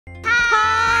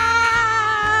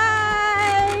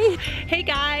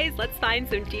find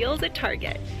some deals at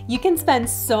Target. You can spend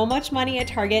so much money at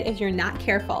Target if you're not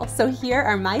careful, so here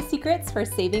are my secrets for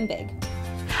saving big.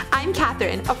 I'm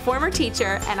Catherine, a former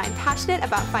teacher, and I'm passionate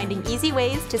about finding easy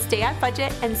ways to stay on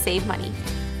budget and save money.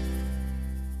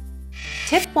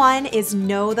 Tip 1 is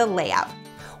know the layout.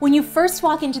 When you first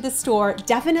walk into the store,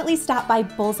 definitely stop by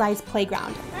Bullseye's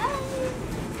Playground,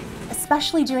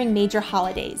 especially during major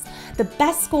holidays. The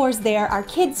best scores there are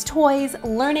kids' toys,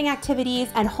 learning activities,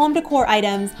 and home decor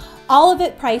items, all of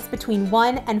it priced between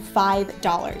 $1 and $5.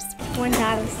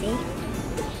 $1, see?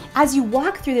 As you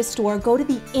walk through the store, go to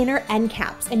the inner end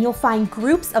caps and you'll find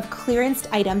groups of clearanced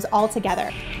items all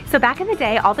together. So back in the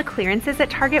day, all the clearances at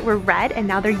Target were red and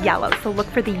now they're yellow, so look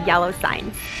for the yellow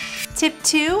sign. Tip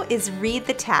 2 is read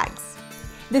the tags.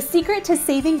 The secret to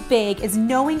saving big is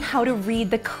knowing how to read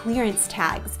the clearance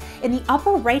tags. In the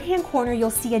upper right-hand corner,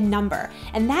 you'll see a number,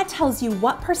 and that tells you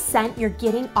what % you're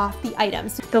getting off the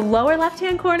items. The lower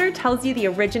left-hand corner tells you the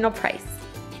original price.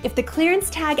 If the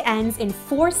clearance tag ends in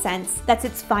 4 cents, that's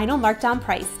its final markdown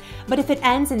price. But if it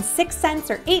ends in 6 cents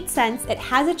or 8 cents, it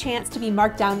has a chance to be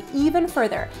marked down even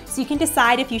further, so you can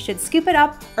decide if you should scoop it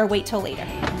up or wait till later.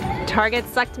 Target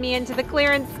sucked me into the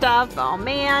clearance stuff, oh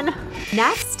man.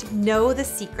 Next, know the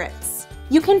secrets.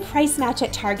 You can price match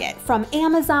at Target from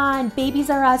Amazon, Babies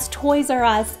R Us, Toys R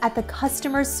Us at the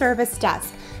customer service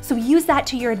desk, so use that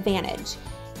to your advantage.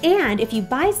 And if you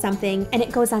buy something and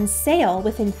it goes on sale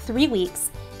within 3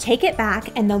 weeks, take it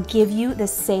back and they'll give you the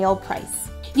sale price.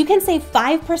 You can save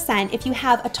 5% if you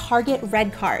have a Target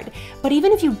Red Card, but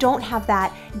even if you don't have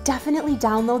that, definitely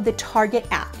download the Target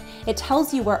app. It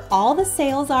tells you where all the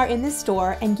sales are in the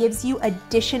store and gives you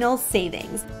additional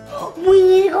savings. We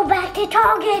need to go back to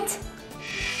Target.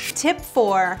 Tip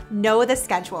 4, know the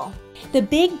schedule. The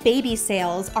big baby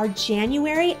sales are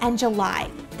January and July.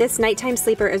 This nighttime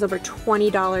sleeper is over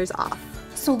 $20 off.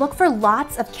 So look for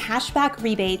lots of cashback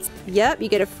rebates. Yep, you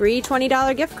get a free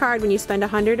 $20 gift card when you spend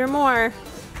 $100 or more.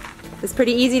 It's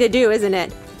pretty easy to do, isn't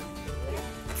it?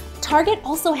 Target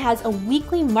also has a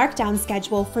weekly markdown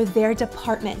schedule for their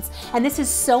departments. And this is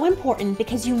so important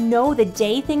because you know the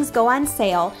day things go on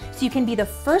sale, so you can be the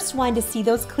first one to see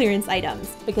those clearance items.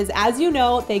 Because as you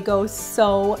know, they go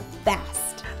so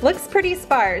fast. Looks pretty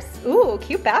sparse. Ooh,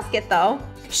 cute basket though.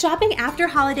 Shopping after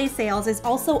holiday sales is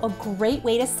also a great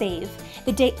way to save.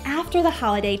 The day after the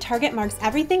holiday, Target marks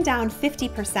everything down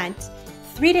 50%.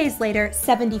 3 days later,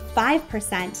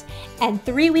 75%, and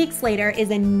 3 weeks later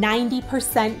is a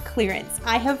 90% clearance.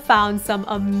 I have found some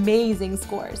amazing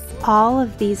scores. All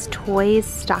of these toys,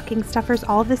 stocking stuffers,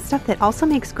 all of this stuff that also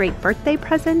makes great birthday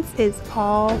presents is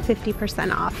all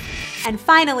 50% off. And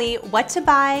finally, what to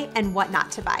buy and what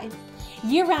not to buy.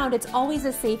 Year-round, it's always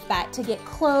a safe bet to get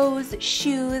clothes,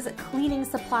 shoes, cleaning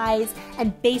supplies,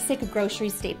 and basic grocery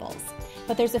staples.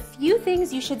 But there's a few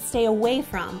things you should stay away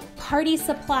from: party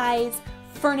supplies,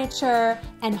 furniture,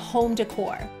 and home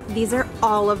decor. These are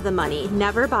all of the money.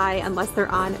 Never buy unless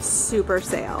they're on super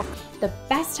sale. The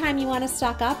best time you want to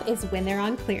stock up is when they're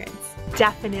on clearance.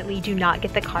 Definitely do not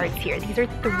get the cards here. These are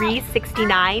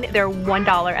 $3.69. They're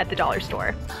 $1 at the dollar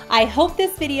store. I hope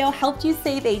this video helped you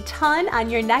save a ton on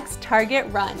your next Target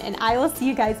run, and I will see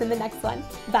you guys in the next one.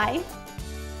 Bye.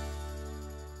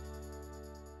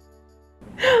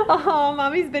 Oh,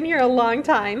 Mommy's been here a long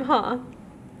time, huh?